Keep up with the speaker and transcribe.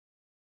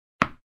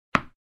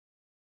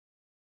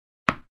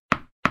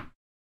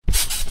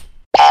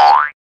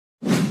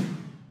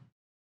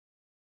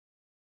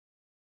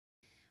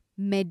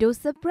Meadow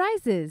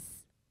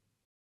surprises.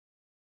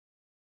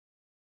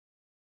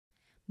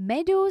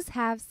 Meadows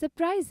have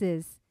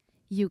surprises.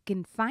 You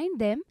can find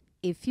them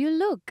if you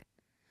look.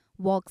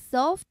 Walk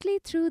softly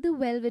through the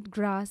velvet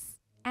grass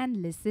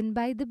and listen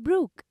by the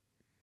brook.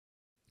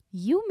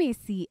 You may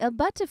see a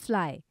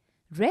butterfly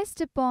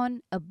rest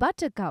upon a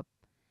buttercup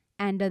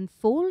and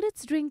unfold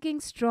its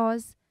drinking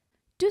straws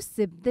to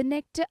sip the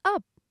nectar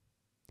up.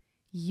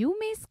 You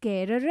may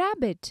scare a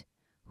rabbit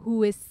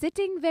who is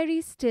sitting very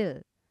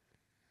still,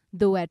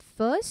 though at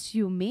first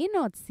you may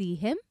not see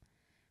him.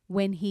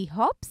 When he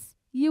hops,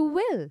 you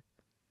will.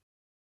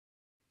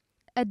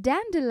 A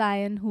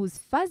dandelion whose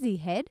fuzzy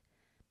head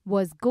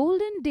was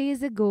golden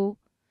days ago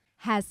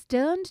has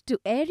turned to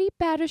airy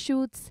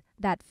parachutes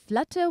that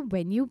flutter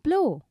when you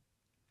blow.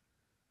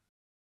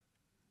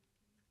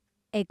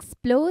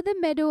 Explore the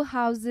meadow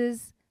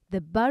houses,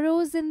 the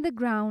burrows in the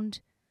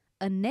ground,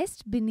 a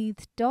nest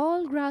beneath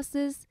tall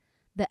grasses,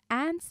 the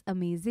ants'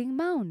 amazing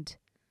mound.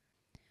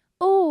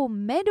 Oh,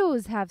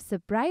 meadows have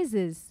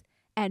surprises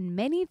and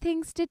many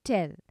things to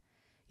tell.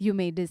 You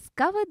may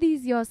discover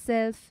these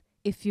yourself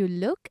if you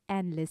look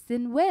and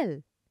listen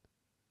well.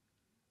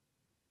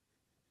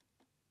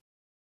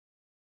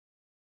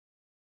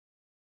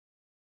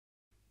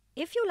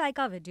 If you like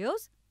our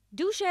videos,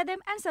 do share them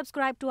and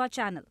subscribe to our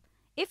channel.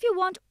 If you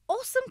want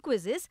awesome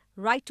quizzes,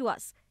 write to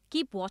us.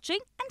 Keep watching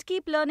and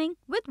keep learning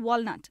with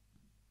Walnut.